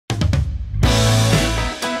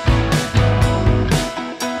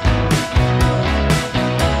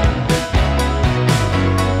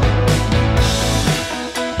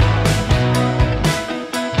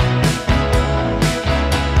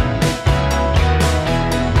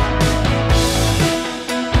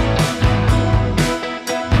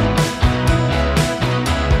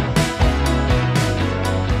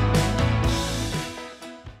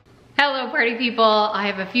people, I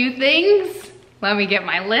have a few things. Let me get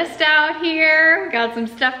my list out here. We got some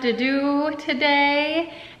stuff to do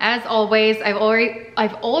today. As always, I've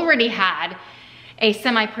already had a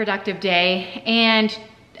semi-productive day, and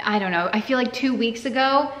I don't know, I feel like 2 weeks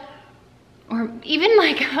ago, or even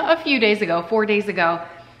like a few days ago, 4 days ago,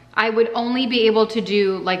 I would only be able to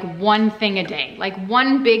do like one thing a day, like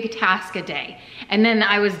one big task a day. And then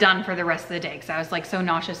I was done for the rest of the day because I was like so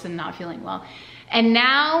nauseous and not feeling well. And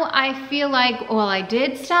now I feel like, well, I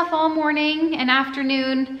did stuff all morning and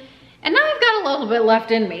afternoon, and now I've got a little bit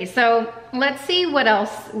left in me. So let's see what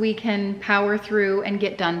else we can power through and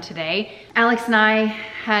get done today. Alex and I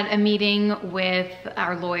had a meeting with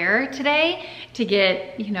our lawyer today to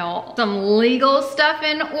get, you know, some legal stuff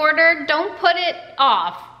in order. Don't put it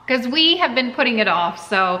off, because we have been putting it off.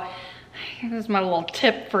 So here's my little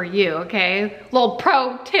tip for you, okay? Little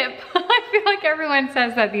pro tip. I feel like everyone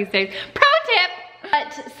says that these days. Pro tip!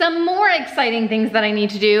 But some more exciting things that I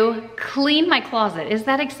need to do, clean my closet. Is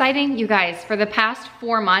that exciting? You guys, for the past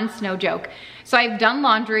 4 months, no joke. So I've done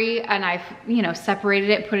laundry and I've, you know,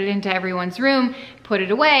 separated it, put it into everyone's room, put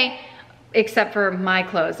it away, except for my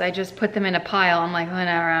clothes. I just put them in a pile. I'm like,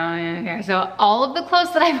 whatever, I don't care. So all of the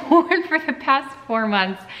clothes that I've worn for the past 4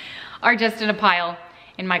 months are just in a pile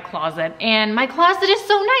in my closet. And my closet is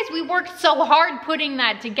so nice. We worked so hard putting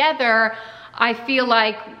that together. I feel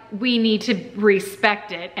like we need to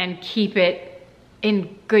respect it and keep it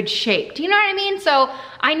in good shape. Do you know what I mean? So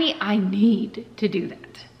I need to do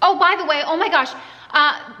that. Oh, by the way, oh my gosh,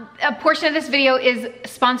 a portion of this video is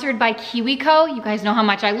sponsored by KiwiCo. You guys know how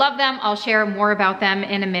much I love them. I'll share more about them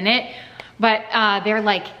in a minute. But they're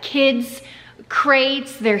like kids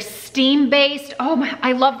crates, they're steam-based. Oh my,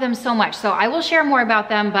 I love them so much. So I will share more about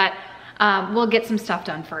them, but we'll get some stuff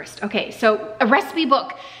done first. Okay, so a recipe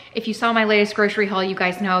book. If you saw my latest grocery haul, you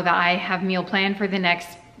guys know that I have meal plan for the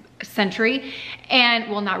next century.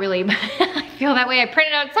 And well, not really, but I feel that way. I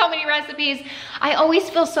printed out so many recipes. I always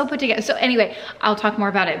feel so put together. So anyway, I'll talk more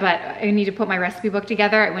about it, but I need to put my recipe book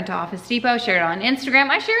together. I went to Office Depot, shared it on Instagram.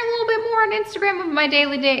 I share a little bit more on Instagram of my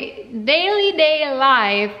daily day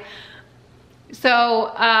life.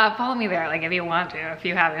 So follow me there, like if you want to, if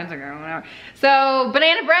you have Instagram or whatever. So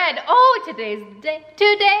banana bread. Oh, today's the day.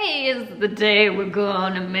 Today is the day we're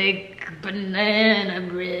gonna make banana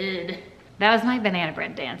bread. That was my banana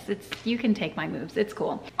bread dance. You can take my moves, it's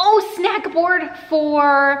cool. Oh, snack board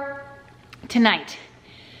for tonight.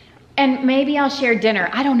 And maybe I'll share dinner.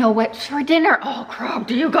 I don't know what's for dinner. Oh crap,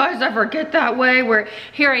 do you guys ever get that way where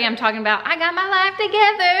here I am talking about, I got my life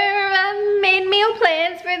together, I made meal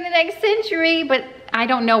plans for the next century, but I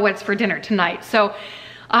don't know what's for dinner tonight. So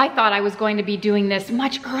I thought I was going to be doing this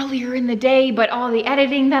much earlier in the day, but all the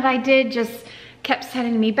editing that I did just kept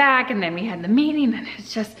setting me back, and then we had the meeting, and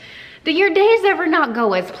it's just, do your days ever not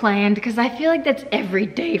go as planned? Because I feel like that's every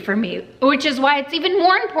day for me, which is why it's even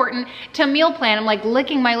more important to meal plan. I'm like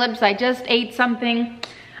licking my lips, I just ate something.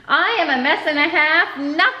 I am a mess and a half,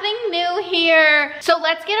 nothing new here. So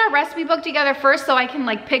let's get our recipe book together first so I can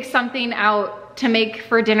like pick something out to make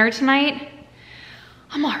for dinner tonight.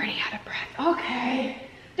 I'm already out of breath, okay.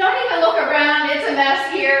 Don't even look around, it's a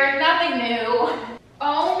mess here, nothing new.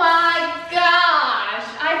 Oh my gosh,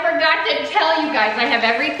 I forgot to tell you guys, I have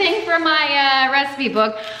everything for my recipe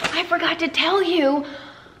book. I forgot to tell you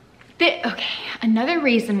that, okay, another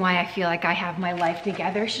reason why I feel like I have my life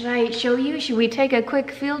together. Should I show you? Should we take a quick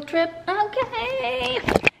field trip? Okay.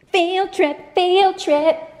 Field trip, field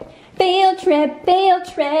trip, field trip, field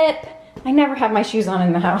trip. I never have my shoes on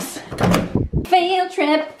in the house. Field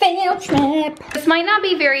trip, field trip. This might not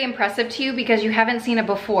be very impressive to you because you haven't seen it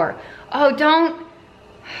before. Oh,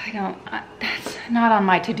 that's not on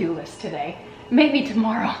my to-do list today. Maybe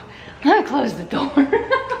tomorrow. I'm gonna close the door.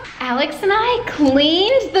 Alex and I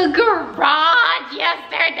cleaned the garage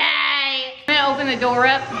yesterday. I'm gonna open the door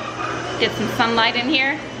up, get some sunlight in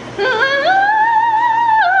here.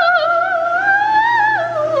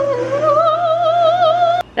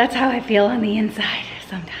 That's how I feel on the inside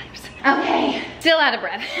sometimes. Okay, still out of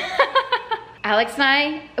breath. Alex and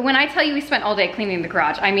I, when I tell you we spent all day cleaning the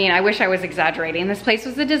garage, I mean, I wish I was exaggerating. This place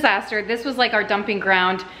was a disaster. This was like our dumping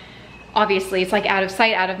ground. Obviously, it's like out of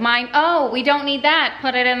sight, out of mind. Oh, we don't need that,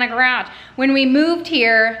 put it in the garage. When we moved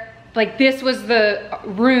here, like this was the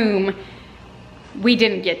room we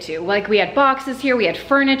didn't get to. Like we had boxes here, we had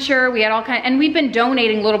furniture, we had all kinds, and we've been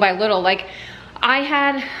donating little by little. Like I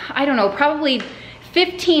had, I don't know, probably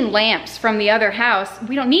 15 lamps from the other house.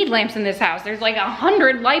 We don't need lamps in this house. There's like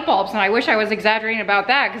 100 light bulbs, and I wish I was exaggerating about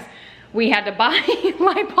that because we had to buy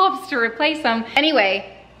light bulbs to replace them.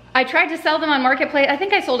 Anyway, I tried to sell them on Marketplace. I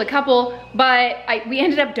think I sold a couple, but we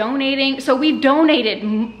ended up donating. So we've donated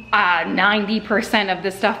 90% of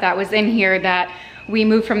the stuff that was in here that we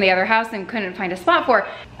moved from the other house and couldn't find a spot for.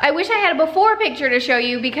 I wish I had a before picture to show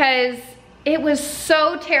you because it was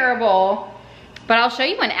so terrible. But I'll show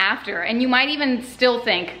you an after, and you might even still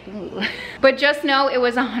think, ooh. But just know it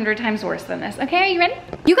was 100 times worse than this. Okay, are you ready?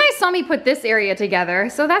 You guys saw me put this area together,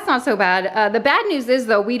 so that's not so bad. The bad news is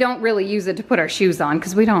though, we don't really use it to put our shoes on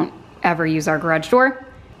because we don't ever use our garage door.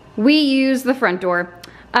 We use the front door.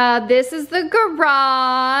 This is the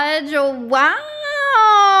garage. Wow!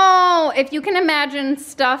 If you can imagine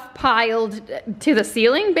stuff piled to the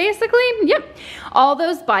ceiling, basically. Yep. All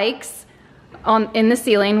those bikes in the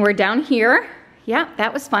ceiling were down here. Yeah,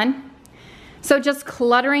 that was fun. So just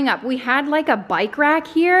cluttering up. We had like a bike rack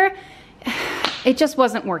here. It just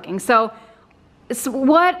wasn't working. So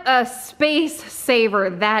what a space saver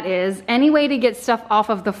that is. Any way to get stuff off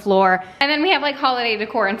of the floor. And then we have like holiday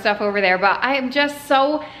decor and stuff over there. But I am just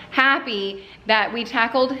so happy that we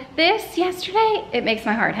tackled this yesterday. It makes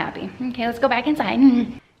my heart happy. Okay, let's go back inside.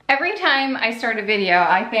 Every time I start a video,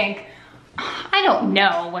 I think, I don't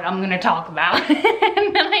know what I'm gonna talk about.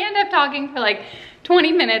 And then I end up talking for like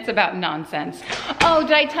 20 minutes about nonsense. Oh,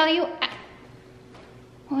 did I tell you?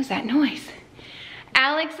 What was that noise?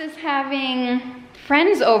 Alex is having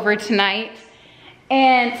friends over tonight.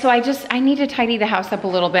 And so I need to tidy the house up a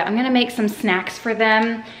little bit. I'm gonna make some snacks for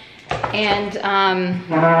them. And,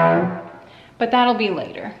 but that'll be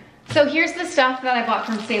later. So here's the stuff that I bought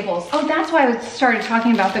from Staples. Oh, that's why I started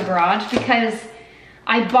talking about the garage, because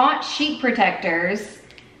I bought sheet protectors,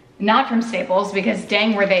 not from Staples, because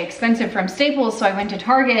dang, were they expensive from Staples, so I went to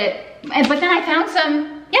Target, but then I found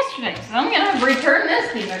some yesterday, so I'm gonna return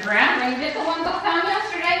this piece of crap and get the ones I found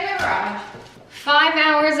yesterday in the garage. 5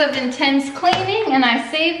 hours of intense cleaning, and I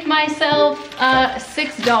saved myself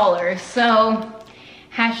 $6, so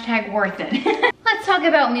hashtag worth it. Let's talk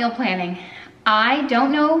about meal planning. I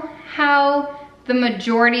don't know how the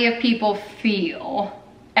majority of people feel,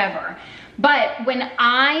 ever. But when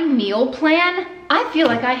I meal plan, I feel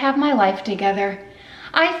like I have my life together.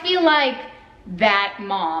 I feel like that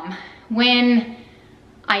mom, when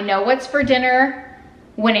I know what's for dinner,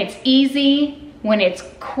 when it's easy, when it's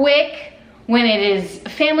quick, when it is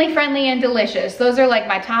family friendly and delicious. Those are like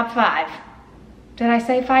my top 5. Did I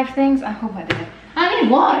say 5 things? I hope I did. I need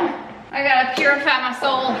water. I gotta purify my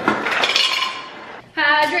soul.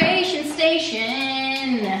 Hydration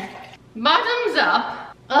station. Bottoms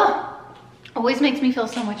up. Ugh. Always makes me feel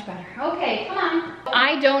so much better. Okay, come on.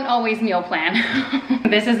 I don't always meal plan.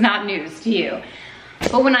 This is not news to you.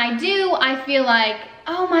 But when I do, I feel like,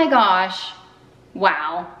 oh my gosh,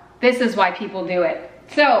 wow, this is why people do it.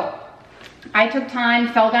 So I took time,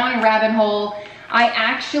 fell down a rabbit hole. I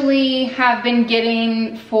actually have been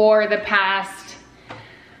getting for the past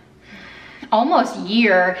almost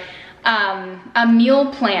year, a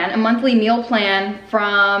meal plan, a monthly meal plan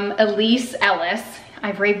from Elise Ellis.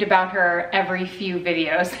 I've raved about her every few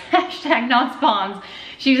videos. Hashtag not spawns.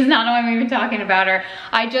 She does not know I'm even talking about her.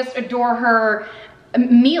 I just adore her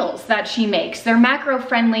meals that she makes. They're macro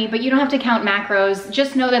friendly, but you don't have to count macros.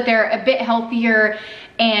 Just know that they're a bit healthier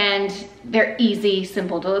and they're easy,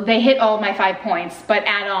 simple to, they hit all my 5 points, but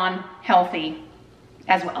add on healthy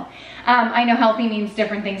as well. I know healthy means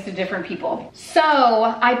different things to different people. So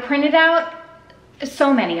I printed out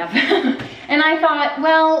so many of them. And I thought,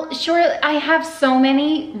 well, sure, I have so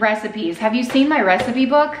many recipes. Have you seen my recipe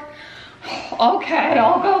book? Okay,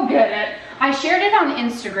 I'll go get it. I shared it on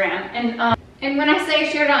Instagram, and when I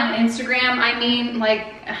say shared it on Instagram, I mean like,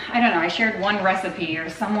 I don't know, I shared one recipe or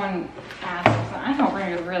someone asked, I don't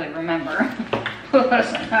really remember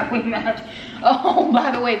what we meant. Oh,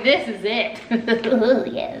 by the way, this is it.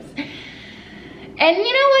 Yes. And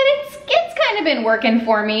you know what, it's kind of been working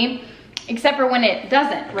for me. Except for when it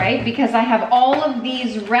doesn't, right? Because I have all of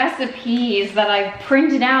these recipes that I've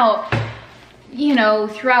printed out, you know,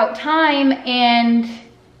 throughout time, and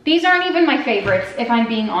these aren't even my favorites, if I'm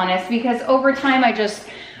being honest, because over time I just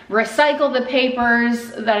recycle the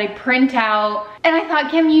papers that I print out. And I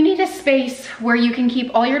thought, Kim, you need a space where you can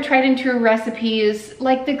keep all your tried and true recipes,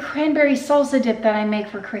 like the cranberry salsa dip that I make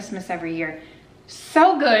for Christmas every year.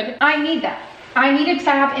 So good. I need that. I need a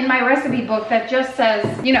tab in my recipe book that just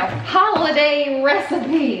says, you know, holiday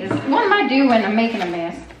recipes. What am I doing? I'm making a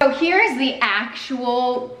mess. So here's the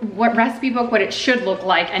actual recipe book, what it should look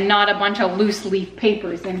like, and not a bunch of loose leaf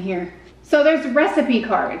papers in here. So there's recipe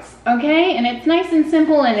cards, okay? And it's nice and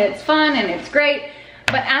simple, and it's fun, and it's great.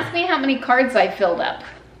 But ask me how many cards I filled up.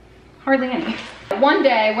 Hardly any. One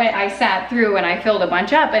day when I sat through and I filled a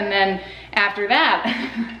bunch up, and then after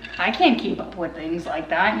that, I can't keep up with things like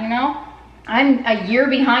that, you know? I'm a year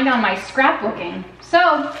behind on my scrapbooking. So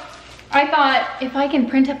I thought if I can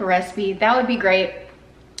print up a recipe, that would be great.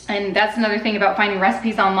 And that's another thing about finding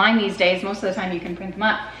recipes online these days. Most of the time you can print them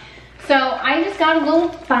up. So I just got a little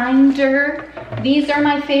binder. These are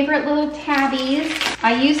my favorite little tabbies.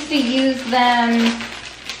 I used to use them,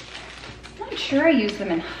 I'm not sure I used them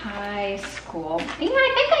in high school. Yeah,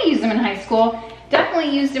 I think I used them in high school. Definitely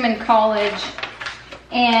used them in college.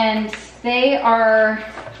 And they are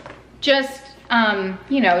just,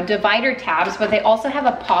 you know, divider tabs, but they also have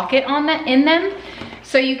a pocket on that in them.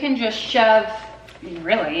 So you can just shove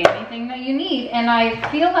really anything that you need. And I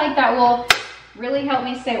feel like that will really help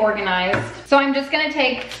me stay organized. So I'm just gonna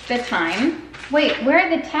take the time. Wait, where are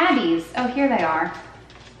the tabbies? Oh, here they are.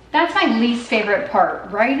 That's my least favorite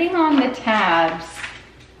part, writing on the tabs.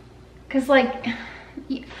 Cause like,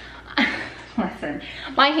 listen,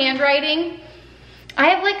 my handwriting, I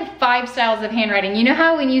have like 5 styles of handwriting. You know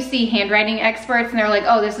how when you see handwriting experts and they're like,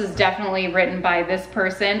 oh, this is definitely written by this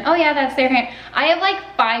person. Oh yeah, that's their hand. I have like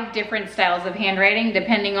 5 different styles of handwriting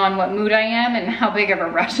depending on what mood I am and how big of a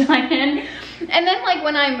rush I'm in. And then like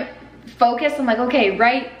when I'm focused, I'm like, okay,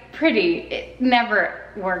 write pretty. It never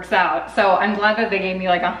works out. So I'm glad that they gave me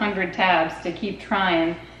like 100 tabs to keep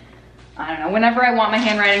trying. I don't know, whenever I want my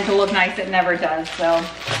handwriting to look nice, it never does. So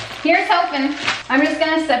here's hoping. I'm just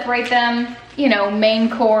gonna separate them, you know, main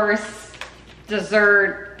course,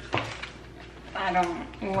 dessert, I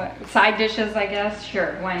don't know, what, side dishes, I guess.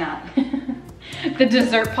 Sure, why not? The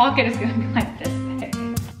dessert pocket is gonna be like this big.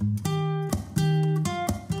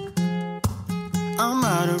 I'm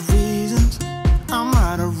out of reasons, I'm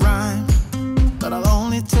out of rhyme, but I'll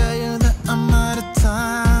only tell you that I'm out of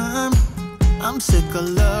time. I'm sick of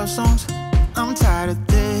love songs, I'm tired of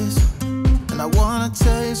this, and I wanna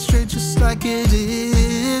tell you straight just like it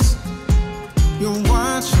is. You're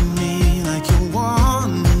watching me like you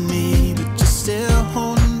want me, but you're still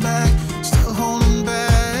holding back, still holding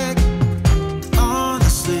back.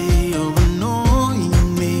 Honestly, you're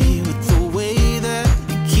annoying me with the way that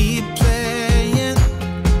you keep playing.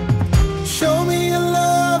 Show me your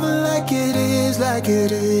love like it is, like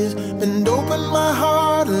it is. Bend open my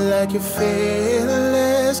heart like you're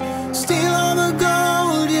fearless. Steal all the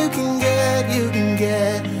gold you can get, you can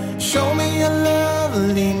get. Show me your love,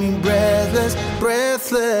 leave me breathless,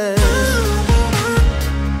 breathless.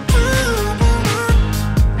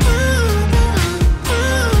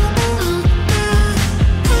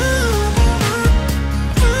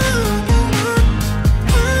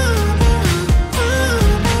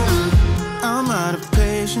 I'm out of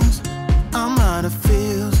patience, I'm out of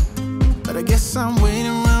feels, but I guess I'm waiting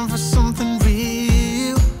around for something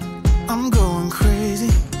real. I'm going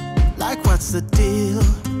crazy, like what's the deal?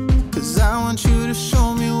 Cause I want you to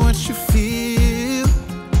show me what you feel.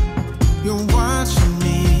 You're watching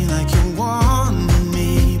me like you want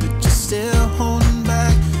me, but you're still holding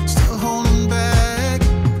back, still holding back.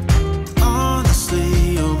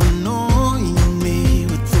 Honestly, you're annoying me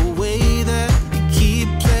with the way that you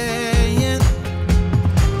keep playing.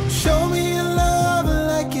 Show me your love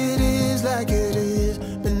like it is, like it is.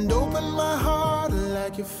 Bend open my heart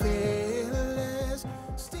like you're fearless.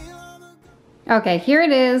 Steal all the... Okay, here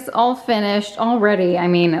it is, all finished already. I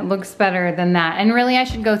mean, it looks better than that. And really, I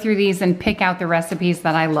should go through these and pick out the recipes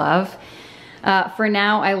that I love. For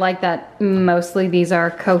now, I like that mostly these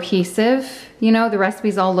are cohesive. You know, the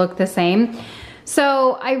recipes all look the same.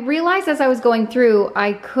 So I realized as I was going through,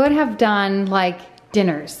 I could have done like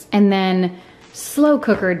dinners and then slow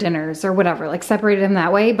cooker dinners or whatever, like separated them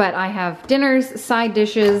that way. But I have dinners, side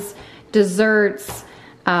dishes, desserts,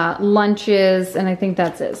 lunches, and I think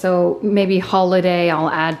that's it. So maybe holiday I'll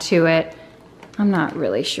add to it. I'm not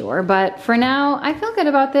really sure, but for now I feel good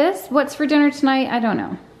about this. What's for dinner tonight? I don't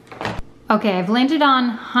know. Okay, I've landed on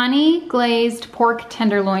honey glazed pork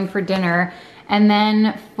tenderloin for dinner, and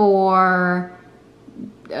then for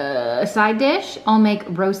a side dish, I'll make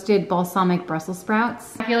roasted balsamic Brussels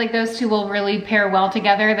sprouts. I feel like those two will really pair well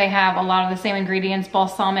together. They have a lot of the same ingredients: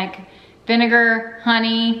 balsamic vinegar,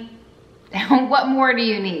 honey. What more do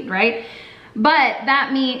you need, right? But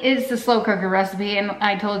that meat is the slow cooker recipe, and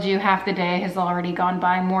I told you half the day has already gone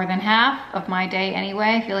by, more than half of my day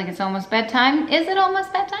anyway. I feel like it's almost bedtime. Is it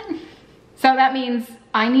almost bedtime? So that means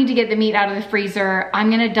I need to get the meat out of the freezer. I'm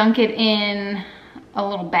gonna dunk it in a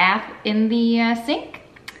little bath in the sink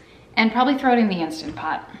and probably throw it in the Instant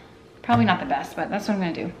Pot. Probably not the best, but that's what I'm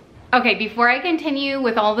gonna do. Okay, before I continue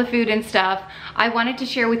with all the food and stuff, I wanted to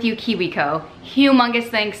share with you KiwiCo. Humongous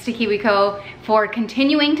thanks to KiwiCo for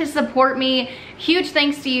continuing to support me. Huge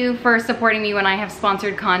thanks to you for supporting me when I have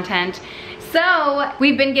sponsored content. So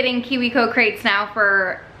we've been getting KiwiCo crates now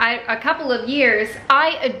for a couple of years.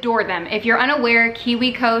 I adore them. If you're unaware,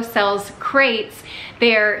 KiwiCo sells crates.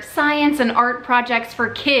 They're science and art projects for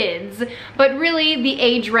kids, but really the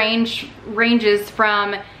age ranges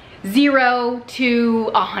from 0 to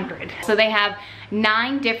 100. So they have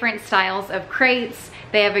 9 different styles of crates.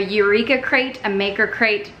 They have a Eureka crate, a Maker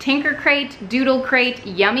crate, Tinker crate, Doodle crate,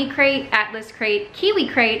 Yummy crate, Atlas crate, Kiwi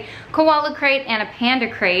crate, Koala crate, and a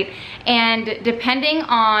Panda crate. And depending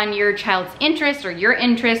on your child's interest or your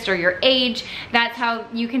age, that's how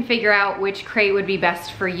you can figure out which crate would be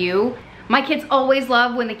best for you. My kids always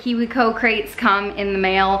love when the KiwiCo crates come in the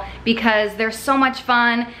mail because they're so much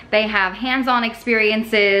fun. They have hands-on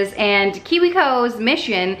experiences, and KiwiCo's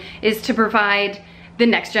mission is to provide the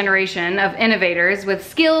next generation of innovators with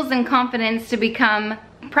skills and confidence to become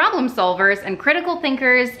problem solvers and critical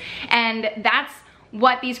thinkers, and that's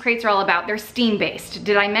what these crates are all about. They're STEAM-based.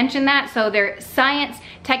 Did I mention that? So they're science,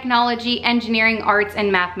 technology, engineering, arts,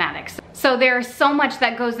 and mathematics. So there's so much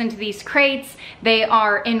that goes into these crates. They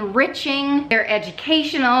are enriching, they're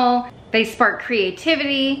educational, they spark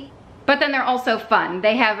creativity, but then they're also fun.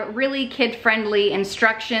 They have really kid-friendly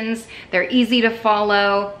instructions. They're easy to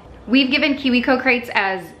follow. We've given KiwiCo crates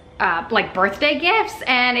as like birthday gifts,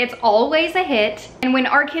 and it's always a hit. And when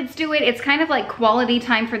our kids do it, it's kind of like quality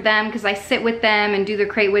time for them because I sit with them and do the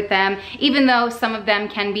crate with them, even though some of them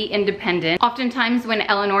can be independent. Oftentimes when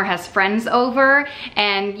Eleanor has friends over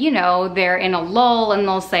and, you know, they're in a lull and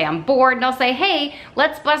they'll say, I'm bored, and I'll say, hey,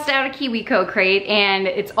 let's bust out a KiwiCo crate, and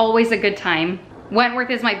it's always a good time.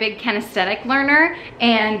 Wentworth is my big kinesthetic learner,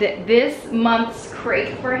 and this month's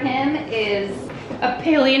crate for him is a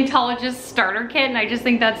paleontologist starter kit, and I just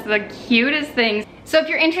think that's the cutest thing. So if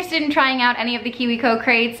you're interested in trying out any of the KiwiCo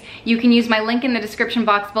crates, you can use my link in the description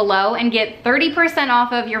box below and get 30%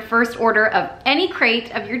 off of your first order of any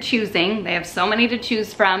crate of your choosing. They have so many to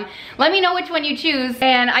choose from. Let me know which one you choose,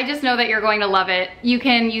 and I just know that you're going to love it. You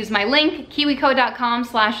can use my link,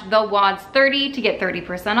 kiwico.com/thewads30 to get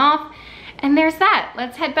 30% off. And there's that.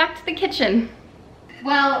 Let's head back to the kitchen.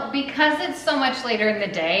 Well, because it's so much later in the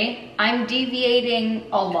day, I'm deviating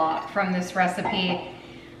a lot from this recipe.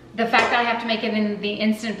 The fact that I have to make it in the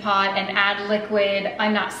Instant Pot and add liquid,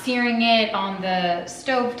 I'm not searing it on the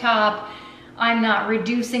stovetop, I'm not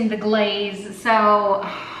reducing the glaze, so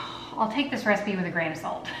I'll take this recipe with a grain of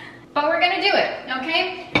salt. But we're gonna do it,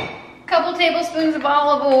 okay? Couple tablespoons of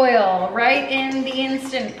olive oil right in the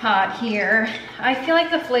Instant Pot here. I feel like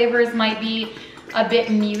the flavors might be a bit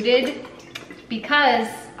muted because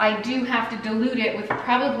I do have to dilute it with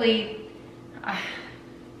probably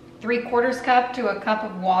 3/4 cup to a cup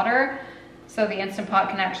of water so the Instant Pot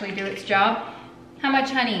can actually do its job. How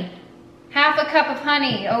much honey? 1/2 cup of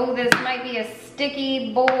honey. Oh, this might be a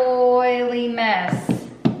sticky, boily mess.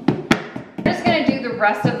 I'm just gonna do the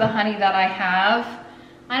rest of the honey that I have.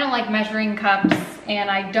 I don't like measuring cups, and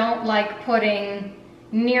I don't like putting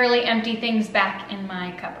nearly empty things back in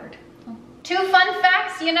my cupboard. 2 fun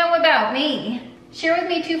facts you know about me. Share with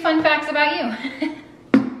me 2 fun facts about you.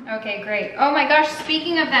 Okay, great. Oh my gosh,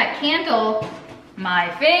 speaking of that candle, my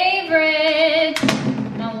favorite.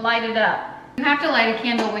 I'm gonna light it up. You have to light a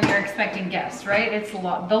candle when you're expecting guests, right? It's the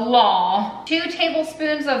law. 2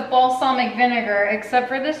 tablespoons of balsamic vinegar, except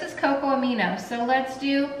for this is cocoa amino. So let's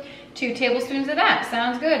do 2 tablespoons of that.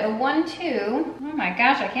 Sounds good. A 1, 2. Oh my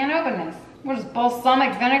gosh, I can't open this. What is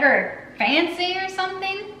balsamic vinegar? Fancy or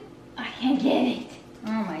something? I can't get it.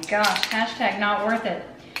 Oh my gosh, hashtag not worth it.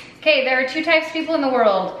 Okay, there are 2 types of people in the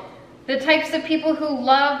world. The types of people who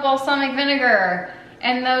love balsamic vinegar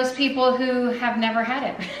and those people who have never had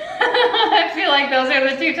it. I feel like those are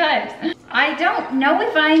the 2 types. I don't know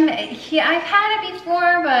if I've had it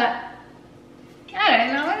before, but I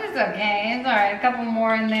don't know, it's okay. It's all right, a couple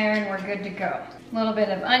more in there and we're good to go. A little bit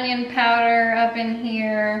of onion powder up in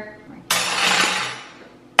here.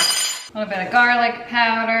 A little bit of garlic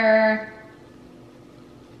powder.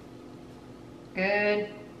 Good.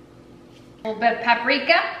 A little bit of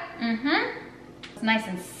paprika. It's nice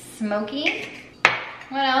and smoky.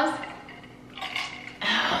 What else?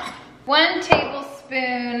 1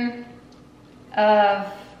 tablespoon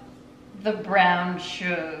of the brown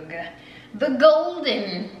sugar. The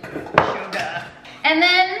golden sugar. And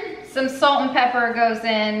then some salt and pepper goes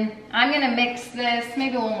in. I'm gonna mix this,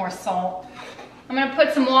 maybe a little more salt. I'm gonna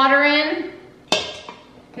put some water in.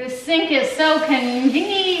 This sink is so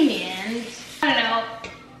convenient. I don't know,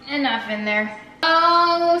 enough in there.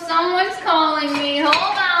 Oh, someone's calling me,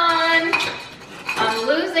 hold on. I'm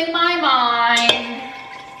losing my mind.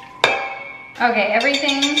 Okay,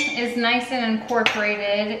 everything is nice and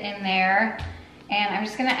incorporated in there. And I'm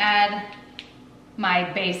just gonna add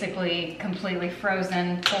my basically completely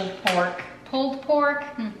frozen pulled pork.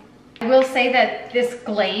 I will say that this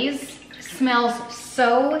glaze smells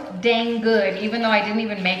so dang good, even though I didn't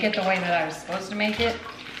even make it the way that I was supposed to make it.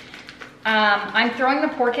 I'm throwing the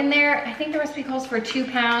pork in there. I think the recipe calls for 2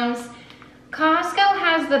 pounds. Costco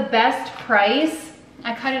has the best price.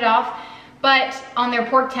 I cut it off, but on their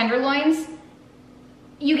pork tenderloins,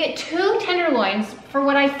 you get 2 tenderloins for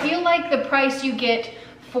what I feel like the price you get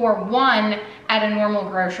for 1 at a normal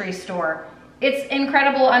grocery store. It's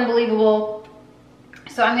incredible, unbelievable.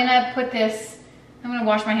 So I'm gonna put this, I'm gonna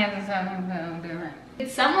wash my hands and stuff.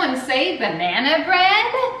 Did someone say banana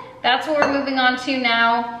bread? That's what we're moving on to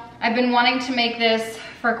now. I've been wanting to make this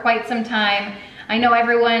for quite some time. I know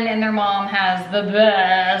everyone and their mom has the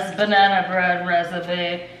best banana bread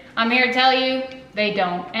recipe. I'm here to tell you, they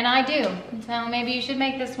don't, and I do. So maybe you should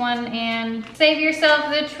make this one and save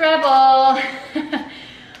yourself the trouble.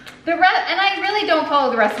 And I really don't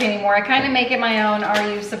follow the recipe anymore. I kind of make it my own.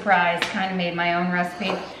 Are you surprised? Kind of made my own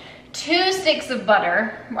recipe. 2 sticks of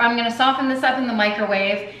butter. I'm gonna soften this up in the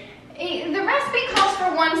microwave. The recipe calls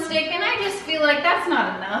for 1 stick, and I just feel like that's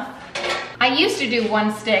not enough. I used to do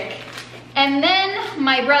 1 stick, and then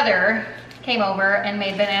my brother came over and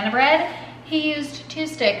made banana bread. He used 2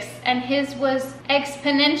 sticks, and his was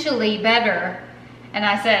exponentially better. And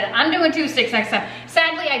I said, I'm doing 2 sticks next time.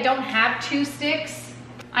 Sadly, I don't have 2 sticks.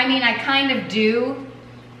 I mean, I kind of do,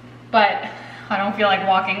 but I don't feel like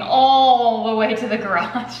walking all the way to the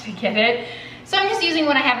garage to get it. So I'm just using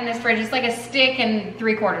what I have in this fridge. It's like a stick and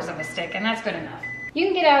 3/4 of a stick, and that's good enough. You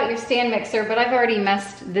can get out your stand mixer, but I've already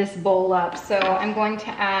messed this bowl up. So I'm going to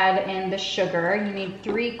add in the sugar. You need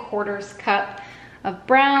 3/4 cup of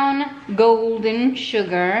brown golden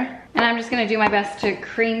sugar. And I'm just gonna do my best to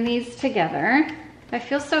cream these together. I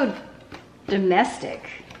feel so domestic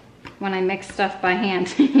when I mix stuff by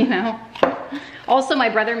hand, you know? Also, my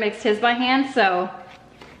brother mixed his by hand, so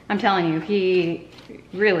I'm telling you, he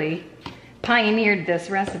really pioneered this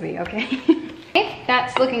recipe, okay? Okay,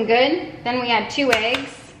 that's looking good. Then we add 2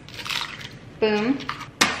 eggs. Boom,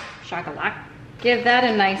 chocolate. Give that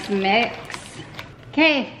a nice mix.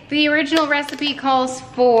 Okay, the original recipe calls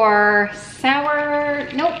for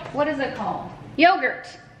what is it called? Yogurt.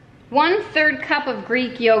 1/3 cup of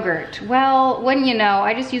Greek yogurt. Well, wouldn't you know,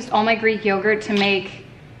 I just used all my Greek yogurt to make,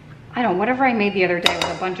 I don't know, whatever I made the other day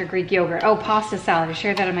with a bunch of Greek yogurt. Oh, pasta salad, I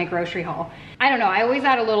shared that in my grocery haul. I don't know, I always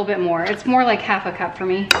add a little bit more. It's more like 1/2 cup for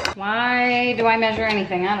me. Why do I measure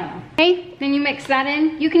anything? I don't know. Okay, then you mix that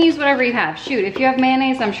in. You can use whatever you have. Shoot, if you have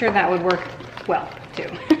mayonnaise, I'm sure that would work well, too.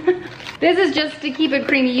 This is just to keep it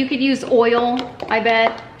creamy. You could use oil, I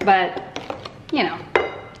bet, but you know.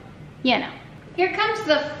 Here comes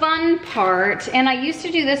the fun part, and I used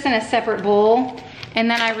to do this in a separate bowl, and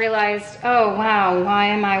then I realized, oh wow, why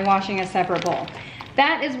am I washing a separate bowl?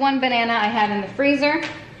 That is 1 banana I had in the freezer.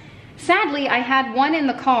 Sadly, I had 1 in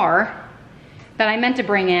the car that I meant to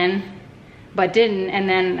bring in, but didn't, and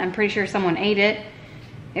then I'm pretty sure someone ate it.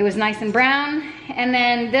 It was nice and brown, and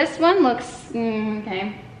then this one looks,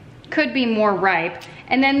 okay, could be more ripe.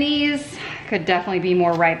 And then these could definitely be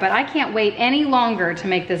more ripe, but I can't wait any longer to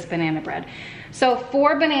make this banana bread. So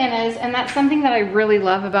 4 bananas, and that's something that I really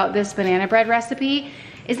love about this banana bread recipe,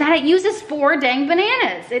 is that it uses 4 dang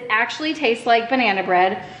bananas. It actually tastes like banana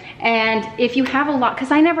bread. And if you have a lot, because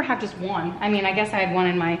I never have just 1. I mean, I guess I had 1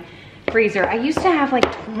 in my freezer. I used to have like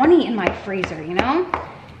 20 in my freezer, you know?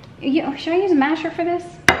 Should I use a masher for this?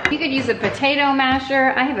 You could use a potato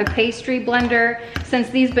masher. I have a pastry blender. Since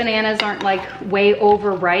these bananas aren't like way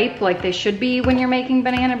overripe like they should be when you're making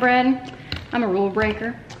banana bread, I'm a rule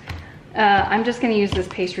breaker. I'm just gonna use this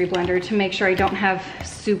pastry blender to make sure I don't have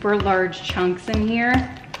super large chunks in here.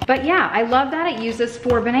 But yeah, I love that it uses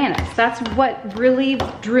 4 bananas. That's what really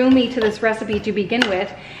drew me to this recipe to begin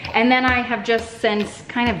with. And then I have just since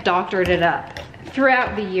kind of doctored it up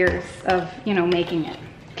throughout the years of, you know, making it.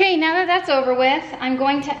 Okay, now that that's over with, I'm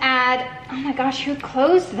going to add, oh my gosh, who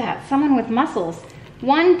closed that? Someone with muscles.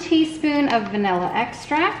 1 teaspoon of vanilla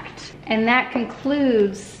extract, and that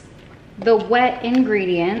concludes the wet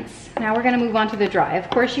ingredients. Now we're gonna move on to the dry. Of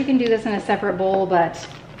course, you can do this in a separate bowl, but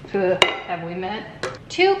have we met?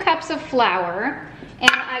 2 cups of flour,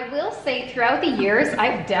 and I will say throughout the years,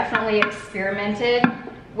 I've definitely experimented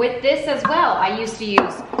with this as well. I used to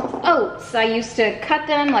use oats. I used to cut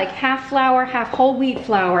them like half flour, half whole wheat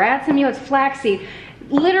flour, add some flaxseed.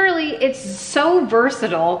 Literally, it's so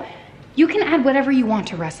versatile. You can add whatever you want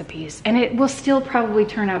to recipes, and it will still probably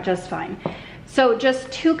turn out just fine. So just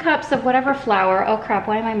 2 cups of whatever flour. Oh crap,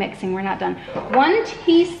 why am I mixing? We're not done. 1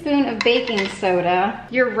 teaspoon of baking soda.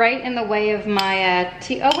 You're right in the way of my,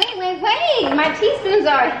 oh wait, my teaspoons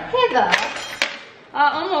are hither.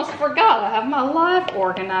 I almost forgot I have my life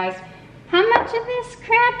organized. How much of this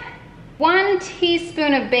crap? 1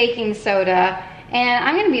 teaspoon of baking soda. And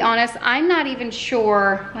I'm gonna be honest, I'm not even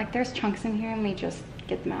sure, like there's chunks in here, let me just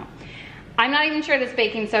get them out. I'm not even sure this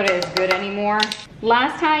baking soda is good anymore.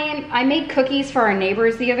 Last time I made cookies for our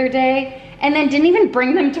neighbors the other day and then didn't even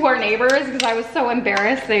bring them to our neighbors because I was so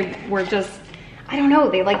embarrassed. They were just, I don't know,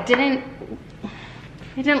 they like didn't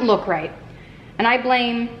look right. And I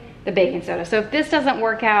blame the baking soda. So if this doesn't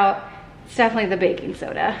work out, it's definitely the baking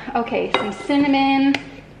soda. Okay, some cinnamon.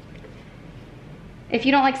 If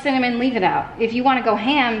you don't like cinnamon, leave it out. If you want to go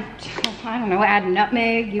ham, I don't know, add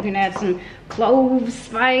nutmeg. You can add some cloves,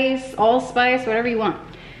 spice, allspice, whatever you want.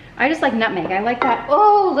 I just like nutmeg. I like that.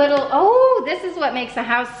 Oh, this is what makes a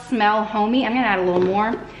house smell homey. I'm gonna add a little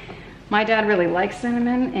more. My dad really likes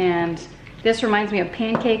cinnamon, and this reminds me of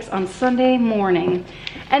pancakes on Sunday morning.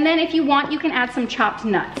 And then if you want, you can add some chopped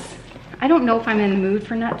nuts. I don't know if I'm in the mood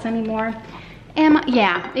for nuts anymore.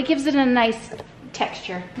 Yeah, it gives it a nice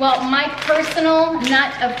texture. Well, my personal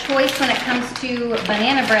nut of choice when it comes to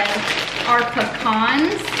banana bread are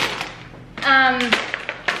pecans.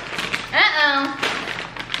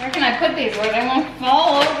 Where can I put these where they won't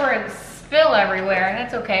fall over and spill everywhere?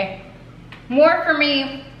 That's okay. More for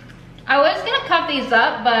me. I was gonna cut these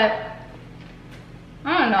up, but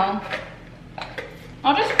I don't know.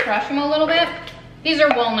 I'll just crush them a little bit. These are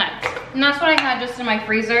walnuts, and that's what I had just in my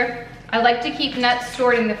freezer. I like to keep nuts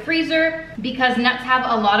stored in the freezer because nuts have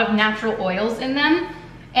a lot of natural oils in them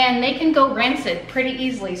and they can go rancid pretty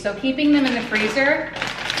easily. So keeping them in the freezer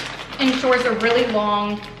ensures a really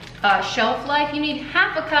long shelf life. You need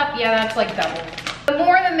half a cup, yeah, that's like double. The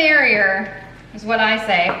more the merrier is what I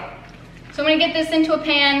say. So I'm gonna get this into a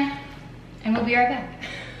pan and we'll be right back.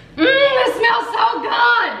 This smells so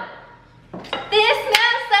good. This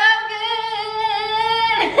smells so good.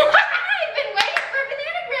 I've been waiting for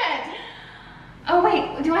banana bread. Oh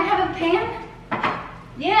wait, do I have a pan?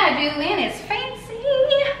 Yeah, I do, and it's fancy.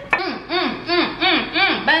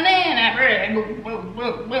 Banana bread.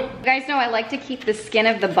 You guys know I like to keep the skin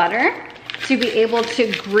of the butter to be able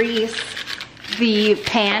to grease the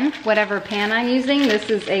pan, whatever pan I'm using. This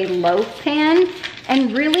is a loaf pan.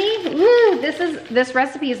 And really, this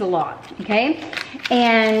recipe is a lot, okay?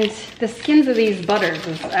 And the skins of these butters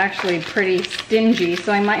is actually pretty stingy,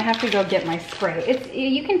 so I might have to go get my spray.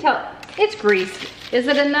 You can tell, it's greased. Is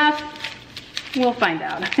it enough? We'll find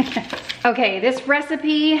out. Okay, this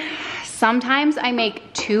recipe, sometimes I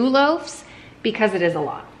make 2 loaves because it is a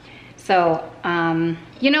lot. So,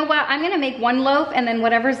 you know what? I'm gonna make 1 loaf and then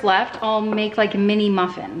whatever's left, I'll make like mini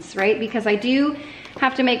muffins, right? Because I do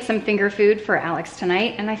have to make some finger food for Alex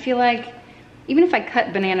tonight, and I feel like even if I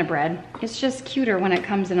cut banana bread, it's just cuter when it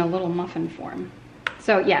comes in a little muffin form.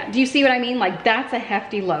 So yeah, do you see what I mean? Like that's a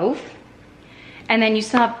hefty loaf, and then you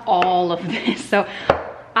still have all of this. So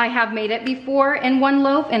I have made it before in 1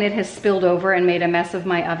 loaf and it has spilled over and made a mess of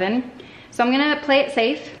my oven. So I'm gonna play it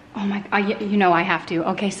safe. Oh my, you know I have to.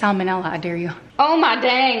 Okay, salmonella, I dare you. Oh my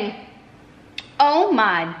dang. Oh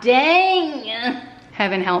my dang.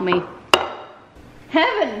 Heaven help me.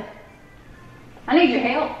 Heaven, I need your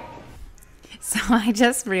help. So I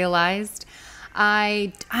just realized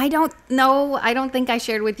I don't know, I don't think I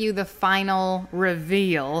shared with you the final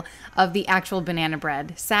reveal of the actual banana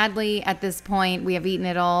bread. Sadly, at this point, we have eaten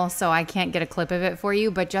it all, so I can't get a clip of it for you,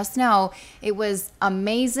 but just know it was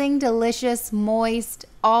amazing, delicious, moist,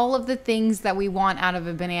 all of the things that we want out of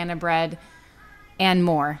a banana bread and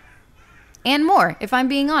more. And more, if I'm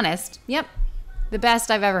being honest. Yep, the best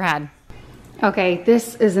I've ever had. Okay,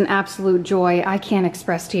 this is an absolute joy. I can't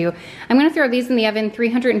express to you. I'm gonna throw these in the oven,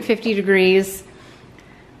 350 degrees.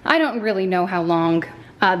 I don't really know how long.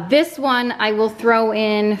 This one I will throw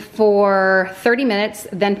in for 30 minutes,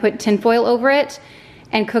 then put tinfoil over it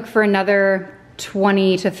and cook for another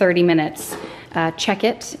 20 to 30 minutes. Check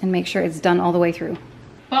it and make sure it's done all the way through.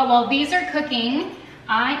 Well, while these are cooking,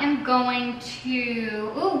 I am going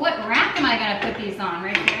to, what rack am I gonna put these on?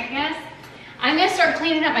 Right here, I guess. I'm gonna start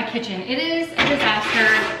cleaning up my kitchen. It is a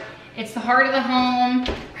disaster. It's the heart of the home.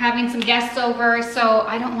 We're having some guests over, so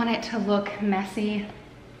I don't want it to look messy.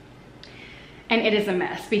 And it is a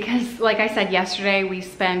mess because, like I said yesterday, we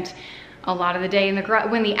spent a lot of the day in the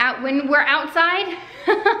garage. When we're outside,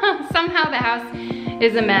 somehow the house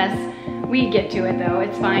is a mess. We get to it though,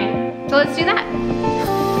 it's fine. So let's do that.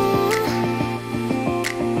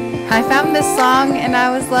 I found this song and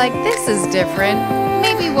I was like, this is different.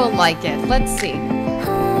 Maybe we'll like it. Let's see. If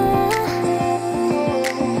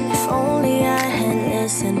only I had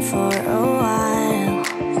listened for a while,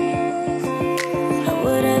 I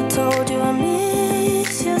would have told you I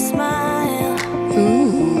miss your smile.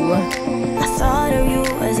 Ooh. I thought of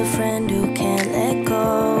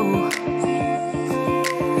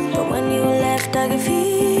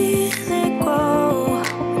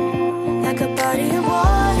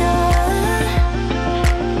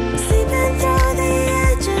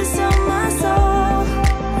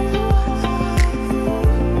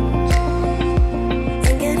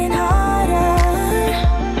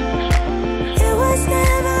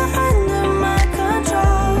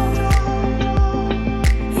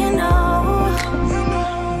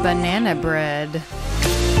bread.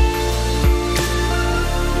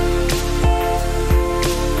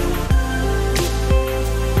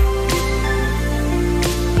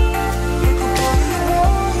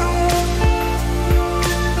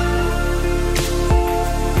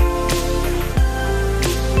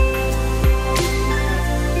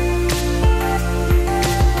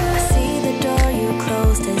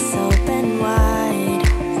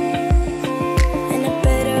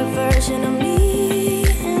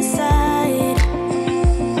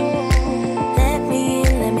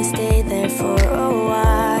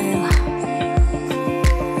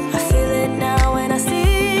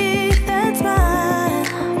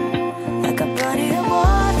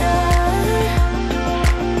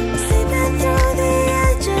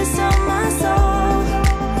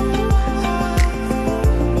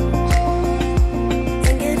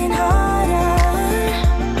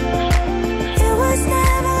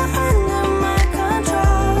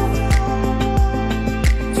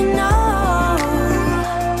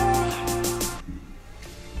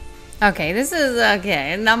 Okay, this is,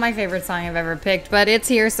 okay, not my favorite song I've ever picked, but it's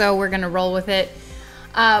here, so we're gonna roll with it.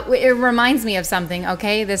 It reminds me of something,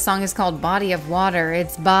 okay? This song is called Body of Water.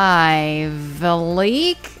 It's by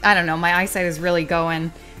Valik. I don't know, my eyesight is really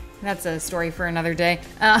going. That's a story for another day.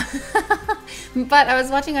 But I was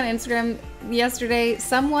watching on Instagram yesterday,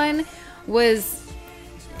 someone was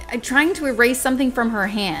trying to erase something from her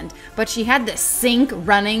hand, but she had the sink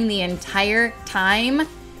running the entire time.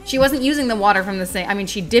 She wasn't using the water from the sink. I mean,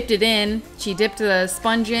 she dipped it in, she dipped the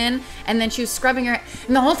sponge in, and then she was scrubbing her,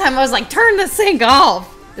 and the whole time I was like, turn the sink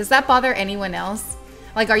off. Does that bother anyone else?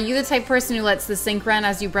 Like, are you the type of person who lets the sink run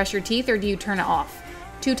as you brush your teeth, or do you turn it off?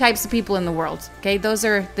 Two types of people in the world, okay? Those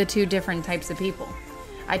are the two different types of people.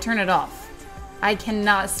 I turn it off. I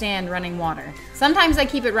cannot stand running water. Sometimes I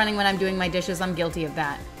keep it running when I'm doing my dishes. I'm guilty of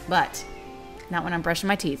that, but not when I'm brushing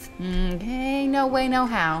my teeth. Okay, no way, no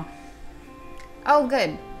how. Oh,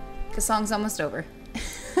 good. The song's almost over.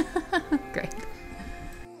 Great.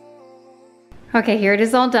 Okay, here it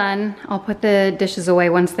is all done. I'll put the dishes away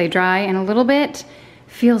once they dry in a little bit.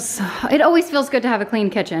 It always feels good to have a clean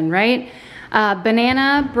kitchen, right?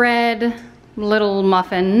 Banana bread little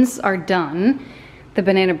muffins are done. The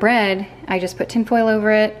banana bread, I just put tinfoil over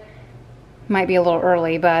it. Might be a little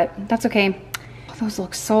early, but that's okay. Oh, those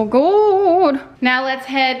look so good. Now let's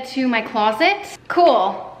head to my closet.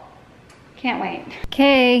 Cool. Can't wait.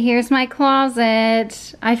 Okay, here's my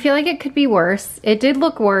closet. I feel like it could be worse. It did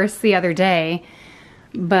look worse the other day,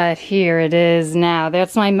 but here it is now.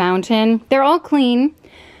 That's my mountain. They're all clean.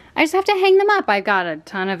 I just have to hang them up. I've got a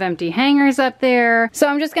ton of empty hangers up there. So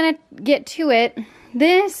I'm just gonna get to it.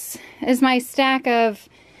 This is my stack of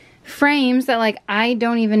frames that, like, I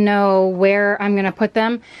don't even know where I'm gonna put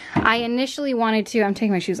them. I initially wanted to, I'm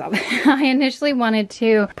taking my shoes off. I initially wanted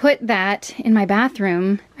to put that in my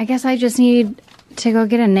bathroom. I guess I just need to go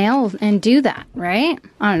get a nail and do that, right?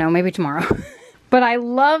 I don't know, maybe tomorrow. But I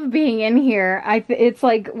love being in here. It's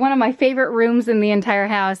like one of my favorite rooms in the entire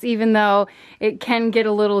house, even though it can get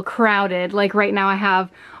a little crowded. Like right now I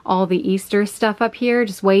have all the Easter stuff up here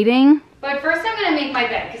just waiting. But first I'm gonna make my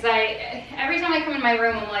bed, because every time I come in my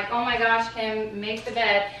room, I'm like, oh my gosh, Kim, make the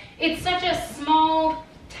bed. It's such a small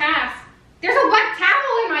task. There's a wet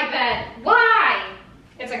towel in my bed. Why?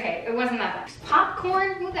 It's okay, it wasn't that bad.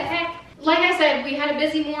 Popcorn, what the heck? Like I said, we had a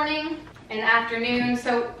busy morning and afternoon,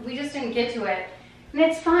 so we just didn't get to it. And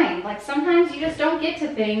it's fine, like sometimes you just don't get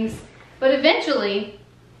to things, but eventually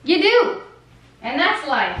you do. And that's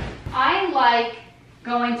life. I like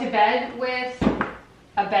going to bed with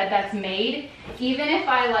a bed that's made, even if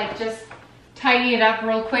I like just tidy it up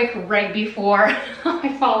real quick right before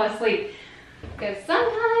I fall asleep, because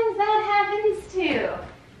sometimes that happens too.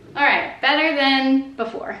 All right, better than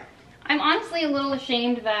before. I'm honestly a little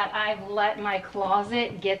ashamed that I've let my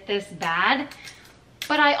closet get this bad,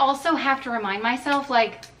 but I also have to remind myself,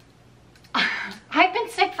 like, I've been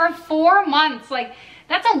sick for 4 months. Like,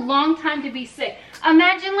 that's a long time to be sick.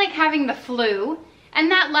 Imagine like having the flu, and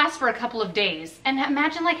that lasts for a couple of days. And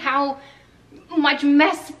imagine like how much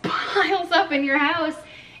mess piles up in your house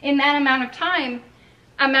in that amount of time.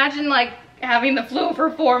 Imagine like having the flu for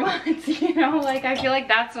 4 months, you know? Like, I feel like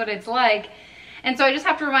that's what it's like. And so I just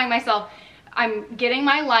have to remind myself, I'm getting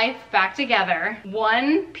my life back together,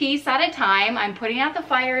 one piece at a time. I'm putting out the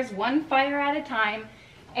fires, one fire at a time.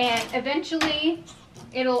 And eventually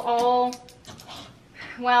it'll all,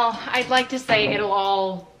 well, I'd like to say it'll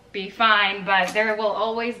all be fine, but there will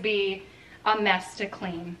always be a mess to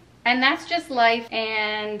clean. And that's just life,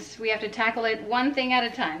 and we have to tackle it one thing at a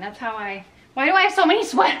time. That's how why do I have so many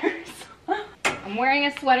sweaters? I'm wearing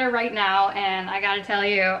a sweater right now, and I gotta tell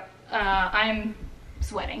you, I'm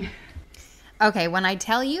sweating. Okay, when I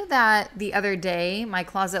tell you that the other day my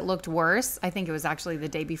closet looked worse, I think it was actually the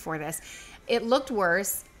day before this, it looked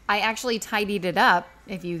worse. I actually tidied it up,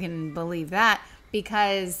 if you can believe that,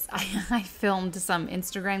 because I filmed some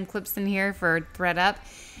Instagram clips in here for ThreadUp,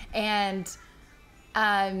 and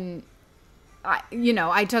I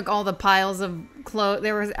took all the piles of clothes.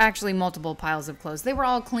 There was actually multiple piles of clothes. They were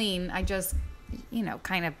all clean. I just,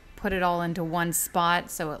 kind of put it all into one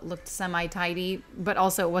spot so it looked semi-tidy, but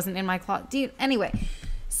also it wasn't in my closet. Anyway,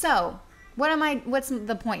 so what's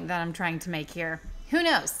the point that I'm trying to make here? Who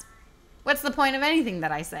knows? What's the point of anything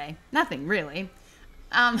that I say? Nothing, really.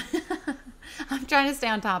 I'm trying to stay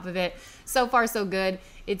on top of it. So far, so good.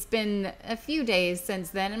 It's been a few days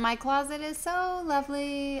since then, and my closet is so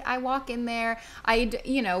lovely. I walk in there.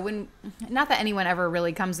 Not that anyone ever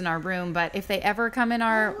really comes in our room, but if they ever come in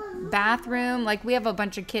our bathroom, like we have a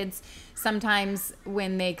bunch of kids, sometimes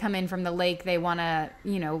when they come in from the lake, they want to,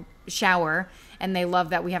 shower, and they love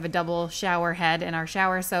that we have a double shower head in our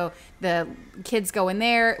shower. So the kids go in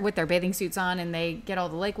there with their bathing suits on, and they get all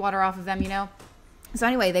the lake water off of them, So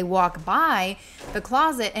anyway, they walk by the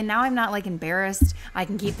closet, and now I'm not like embarrassed. I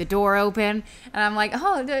can keep the door open, and I'm like,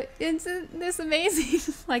 oh, isn't this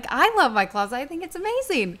amazing? Like, I love my closet. I think it's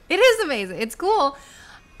amazing. It is amazing. It's cool.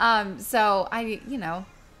 So I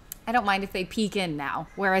don't mind if they peek in now.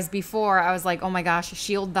 Whereas before I was like, oh my gosh,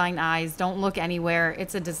 shield thine eyes. Don't look anywhere.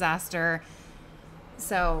 It's a disaster.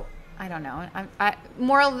 So I don't know.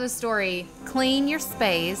 Moral of the story, clean your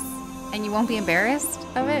space, and you won't be embarrassed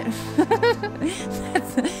of it.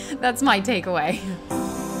 That's my takeaway.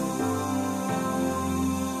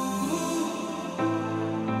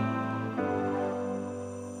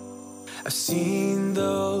 I've seen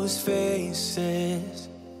those faces,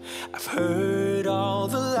 I've heard all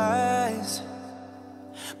the lies,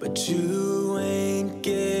 but you ain't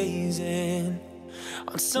gazing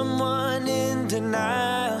on someone in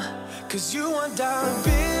denial. 'Cause you want dollar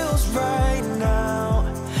bills right now,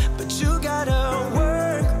 but you gotta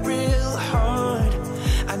work real hard.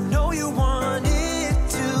 I know you want it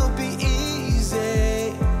to be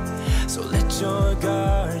easy, so let your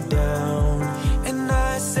guard down. And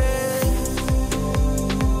I said,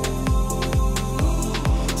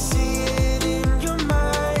 see it in your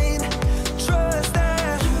mind, trust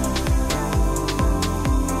that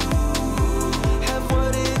have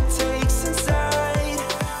what it takes inside,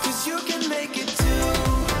 'cause you can make it too.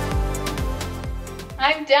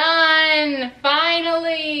 I'm done,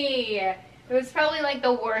 finally. It was probably like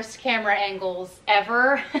the worst camera angles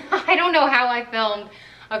ever. I don't know how I filmed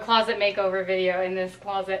a closet makeover video in this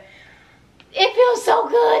closet. It feels so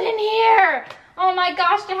good in here. Oh my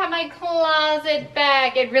gosh, to have my closet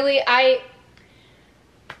back.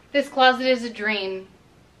 This closet is a dream.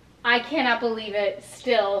 I cannot believe it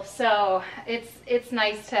still. So it's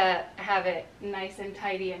nice to have it nice and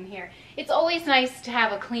tidy in here. It's always nice to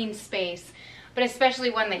have a clean space, but especially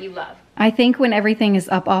one that you love. I think when everything is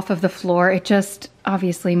up off of the floor, it just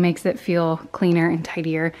obviously makes it feel cleaner and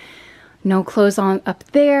tidier. No clothes on up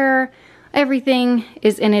there. Everything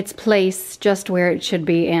is in its place just where it should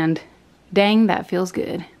be, and dang, that feels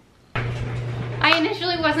good. I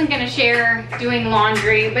initially wasn't gonna share doing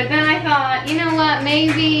laundry, but then I thought, you know what,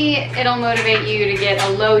 maybe it'll motivate you to get a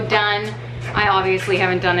load done. I obviously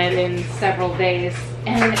haven't done it in several days,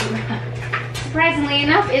 and surprisingly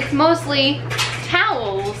enough, it's mostly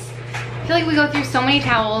towels. I feel like we go through so many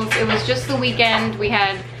towels. It was just the weekend. We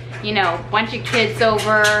had, a bunch of kids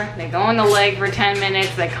over. They go in the lake for 10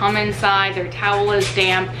 minutes. They come inside. Their towel is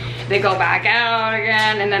damp. They go back out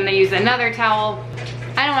again, and then they use another towel.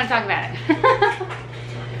 I don't want to talk about it.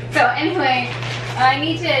 So anyway, I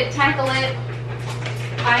need to tackle it.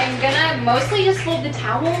 I'm gonna mostly just fold the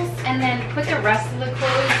towels and then put the rest of the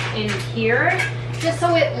clothes in here, just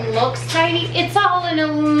so it looks tidy. It's all an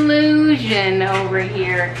illusion over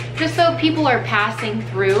here. Just so people are passing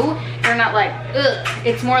through, they're not like, ugh.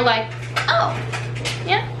 It's more like, oh,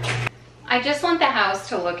 yeah. I just want the house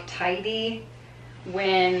to look tidy for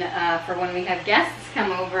when we have guests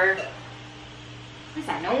come over. What's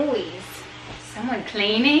that noise? Someone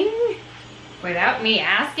cleaning without me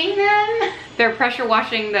asking them? They're pressure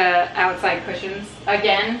washing the outside cushions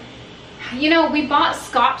again. We bought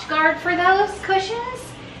Scotch Guard for those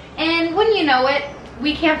cushions, and wouldn't you know it,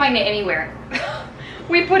 we can't find it anywhere.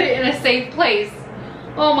 We put it in a safe place.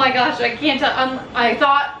 Oh my gosh, I can't tell. I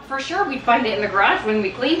thought for sure we'd find it in the garage when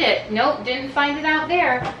we cleaned it. Nope, didn't find it out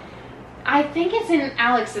there. I think it's in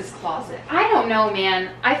Alex's closet. I don't know,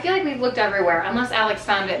 man. I feel like we've looked everywhere, unless Alex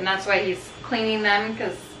found it and that's why he's cleaning them,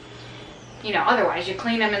 because, otherwise you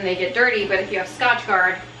clean them and they get dirty, but if you have Scotch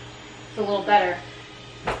Guard, it's a little better.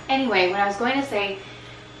 Anyway, what I was going to say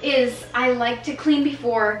is I like to clean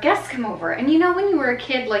before guests come over. And you know, when you were a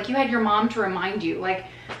kid, like you had your mom to remind you, like,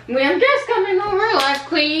 when guests coming over, like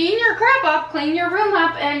clean your crap up, clean your room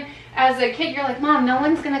up. And as a kid, you're like, Mom, no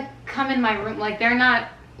one's gonna come in my room. Like, they're not,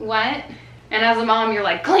 what? And as a mom, you're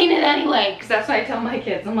like, clean it anyway. Because that's what I tell my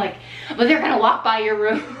kids. I'm like, but they're gonna walk by your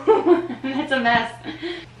room. And it's a mess.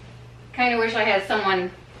 Kind of wish I had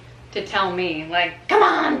someone to tell me, like, come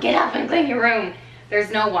on, get up and clean your room. There's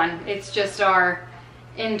no one. It's just our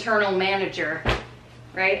internal manager,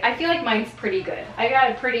 right? I feel like mine's pretty good. I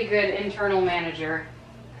got a pretty good internal manager.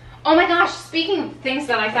 Oh my gosh, speaking of things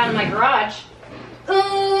that I found in my garage,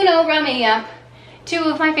 Uno Rummy Up. 2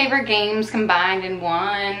 of my favorite games combined in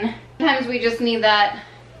one. Sometimes we just need that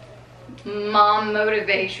mom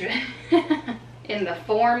motivation in the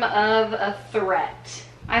form of a threat.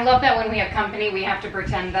 I love that when we have company, we have to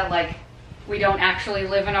pretend that like we don't actually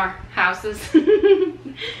live in our houses.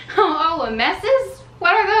 Oh, messes?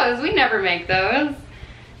 What are those? We never make those.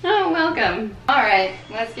 Oh, welcome. All right,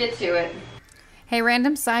 let's get to it. Hey,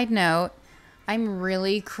 random side note, I'm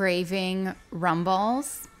really craving rum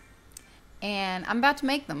balls, and I'm about to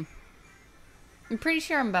make them. I'm pretty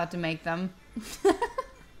sure I'm about to make them.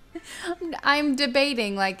 I'm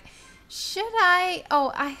debating, like, should I?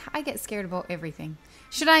 Oh, I get scared about everything.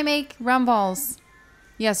 Should I make rum balls?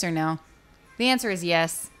 Yes or no? The answer is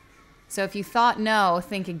yes. So if you thought no,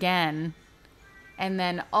 think again. And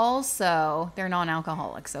then also, they're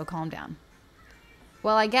non-alcoholic, so calm down.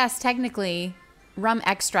 Well, I guess technically, rum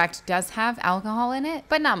extract does have alcohol in it,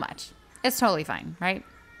 but not much. It's totally fine, right?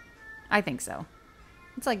 I think so.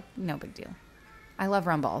 It's like no big deal. I love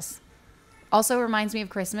rum balls. Also reminds me of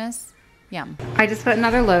Christmas. Yum. I just put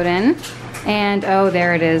another load in, and oh,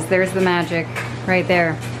 there it is. There's the magic right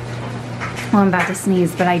there. Well, I'm about to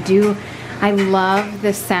sneeze, but I love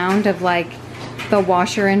the sound of like the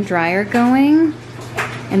washer and dryer going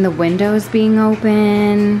and the windows being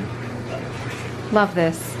open. Love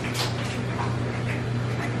this.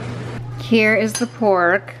 Here is the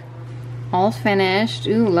pork, all finished.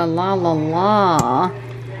 Ooh, la la la la.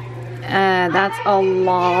 That's a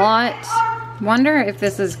lot. Wonder if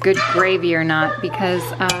this is good gravy or not, because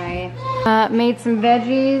I made some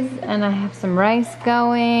veggies and I have some rice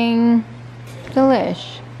going.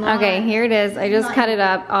 Delish. Okay, here it is. I just cut it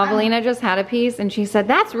up. Avelina just had a piece and she said,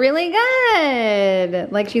 that's really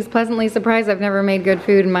good. Like she's pleasantly surprised. I've never made good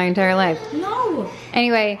food in my entire life. No.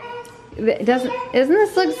 Anyway, doesn't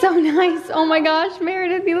this look so nice? Oh my gosh,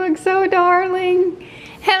 Meredith, you look so darling.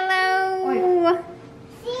 Hello.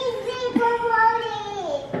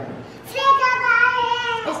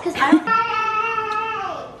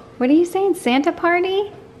 What are you saying? Santa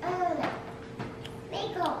party?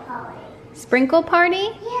 Sprinkle party. Sprinkle party?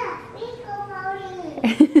 Yeah, sprinkle party.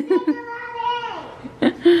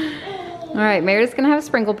 All right, Meredith's gonna have a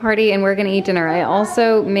sprinkle party and we're gonna eat dinner. I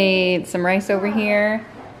also made some rice over here.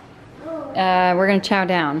 We're gonna chow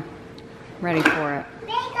down. Ready for it.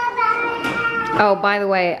 Oh, by the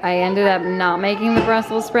way, I ended up not making the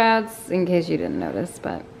Brussels sprouts, in case you didn't notice,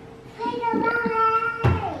 but yeah.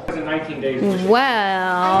 19 days.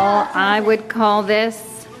 Well, I would call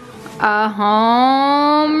this a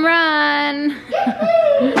home run.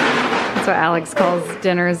 That's what Alex calls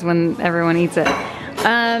dinners when everyone eats it.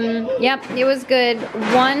 Yep, it was good.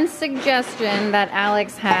 One suggestion that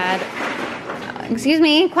Alex had, excuse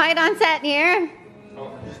me, quiet on set here.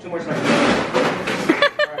 Oh, just 2 more seconds.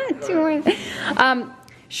 2 more.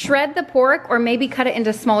 Shred the pork or maybe cut it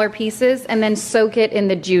into smaller pieces and then soak it in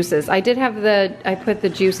the juices. I put the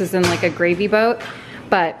juices in like a gravy boat,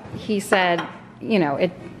 but he said, you know,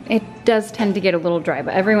 it does tend to get a little dry,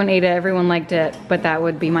 but everyone ate it, everyone liked it, but that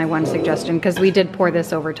would be my one suggestion because we did pour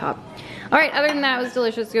this over top. All right, other than that, it was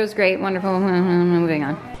delicious, it was great, wonderful, moving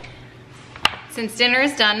on. Since dinner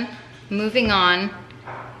is done, moving on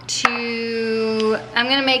to, I'm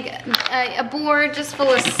gonna make a board just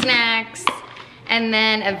full of snacks and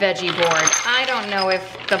then a veggie board. I don't know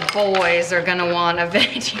if the boys are gonna want a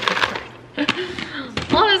veggie board.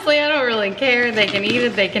 Honestly, I don't really care. They can eat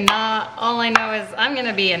it, they cannot. All I know is I'm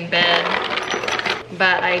gonna be in bed.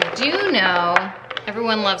 But I do know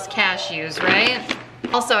everyone loves cashews, right?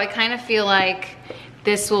 Also, I kind of feel like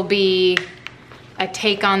this will be a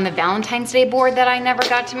take on the Valentine's Day board that I never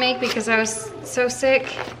got to make because I was so sick.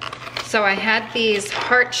 So I had these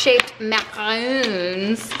heart-shaped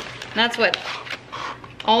macaroons. That's what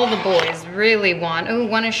all the boys really want. Ooh,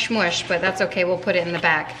 one is smush, but that's okay, we'll put it in the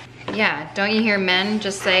back. Yeah, don't you hear men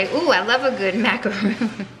just say, ooh, I love a good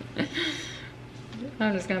macaroon.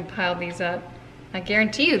 I'm just gonna pile these up. I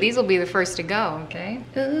guarantee you, these will be the first to go, okay?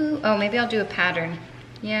 Ooh, oh, maybe I'll do a pattern.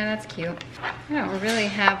 Yeah, that's cute. I don't really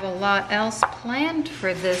have a lot else planned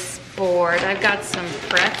for this board. I've got some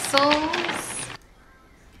pretzels.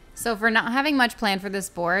 So for not having much planned for this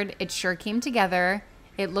board, it sure came together.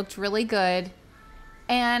 It looked really good.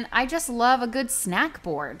 And I just love a good snack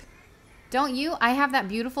board. Don't you? I have that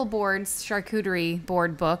beautiful boards charcuterie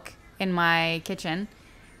board book in my kitchen.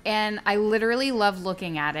 And I literally love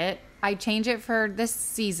looking at it. I change it for this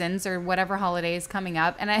season's or whatever holiday is coming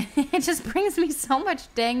up. And it just brings me so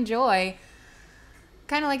much dang joy.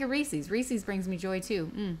 Kind of like a Reese's. Reese's brings me joy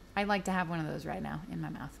too. I'd like to have one of those right now in my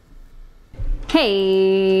mouth.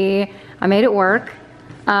 Hey, I made it work.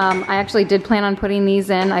 I actually did plan on putting these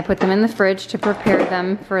in. I put them in the fridge to prepare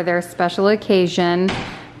them for their special occasion.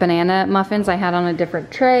 Banana muffins I had on a different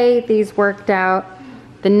tray. These worked out.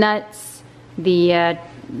 The nuts, the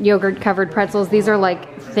yogurt covered pretzels. These are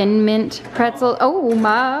like thin mint pretzels. Oh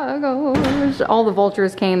my gosh. All the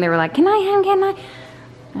vultures came. They were like, can I have, can I?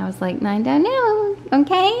 I was like, I don't know.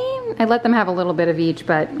 Okay. I let them have a little bit of each,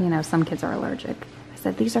 but you know, some kids are allergic. I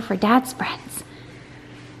said, these are for dad's friends.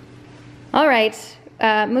 All right,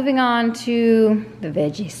 moving on to the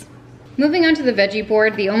veggies. Moving on to the veggie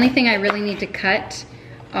board, the only thing I really need to cut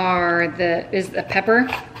is the pepper.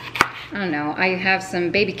 I don't know, I have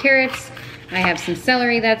some baby carrots, I have some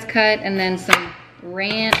celery that's cut, and then some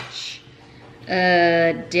ranch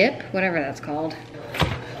dip, whatever that's called.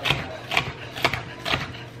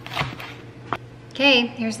 Okay,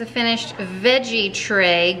 here's the finished veggie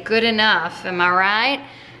tray. Good enough, am I right?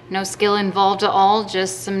 No skill involved at all,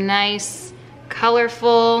 just some nice,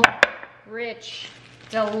 colorful, rich,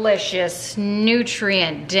 delicious,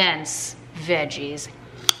 nutrient-dense veggies.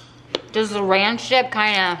 Does the ranch dip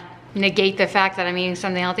kind of negate the fact that I'm eating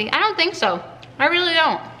something healthy? I don't think so. I really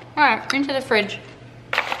don't. All right, into the fridge.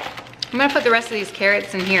 I'm gonna put the rest of these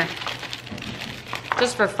carrots in here,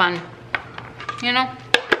 just for fun, you know?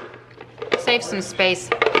 Save some space.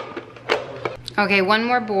 Okay, one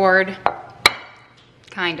more board.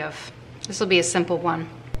 Kind of. This will be a simple one.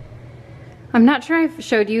 I'm not sure I've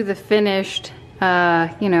showed you the finished,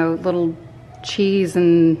 you know, little cheese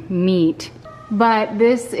and meat. But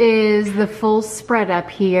this is the full spread up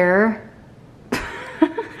here.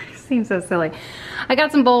 Seems so silly. I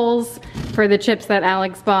got some bowls for the chips that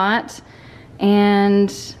Alex bought. And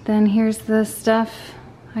then here's the stuff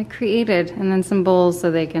I created, and then some bowls so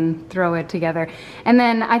they can throw it together. And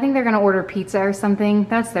then I think they're gonna order pizza or something.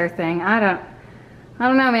 That's their thing. I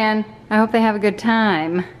don't know, man. I hope they have a good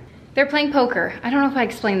time. They're playing poker. I don't know if I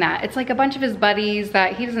explained that. It's like a bunch of his buddies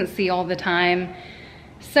that he doesn't see all the time.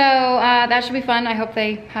 So that should be fun. I hope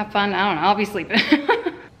they have fun. I don't know, I'll be sleeping.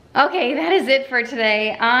 Okay, that is it for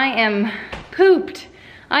today. I am pooped.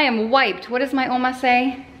 I am wiped. What does my Oma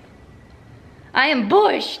say? I am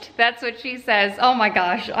bushed. That's what she says. Oh my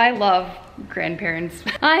gosh, I love grandparents.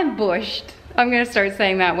 I'm bushed. I'm gonna start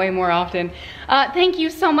saying that way more often. Thank you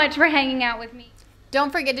so much for hanging out with me.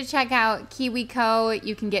 Don't forget to check out KiwiCo.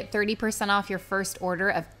 You can get 30% off your first order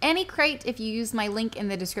of any crate if you use my link in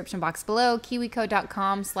the description box below,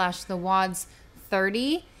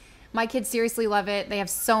 kiwico.com/thewads30. My kids seriously love it. They have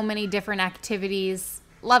so many different activities.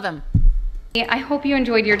 Love them. I hope you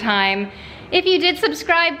enjoyed your time. If you did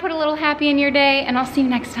subscribe, put a little happy in your day, and I'll see you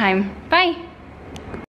next time. Bye.